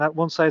That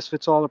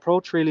one-size-fits-all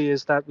approach really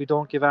is that we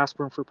don't give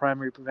aspirin for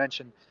primary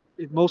prevention.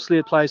 It mostly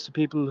applies to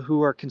people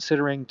who are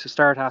considering to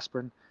start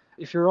aspirin.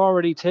 If you're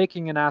already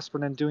taking an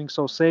aspirin and doing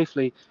so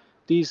safely,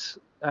 these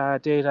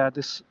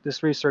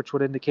this research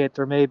would indicate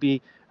there may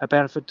be a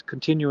benefit to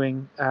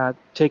continuing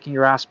taking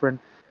your aspirin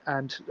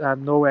and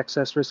no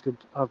excess risk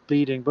of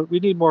bleeding. But we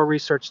need more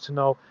research to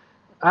know.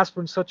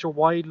 Aspirin is such a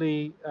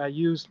widely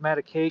used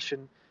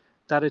medication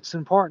that it's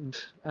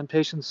important, and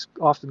patients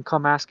often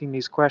come asking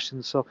these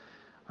questions. So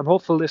I'm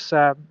hopeful this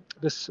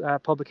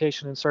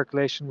publication in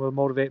Circulation will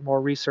motivate more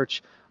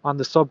research on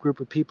the subgroup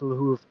of people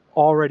who have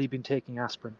already been taking aspirin.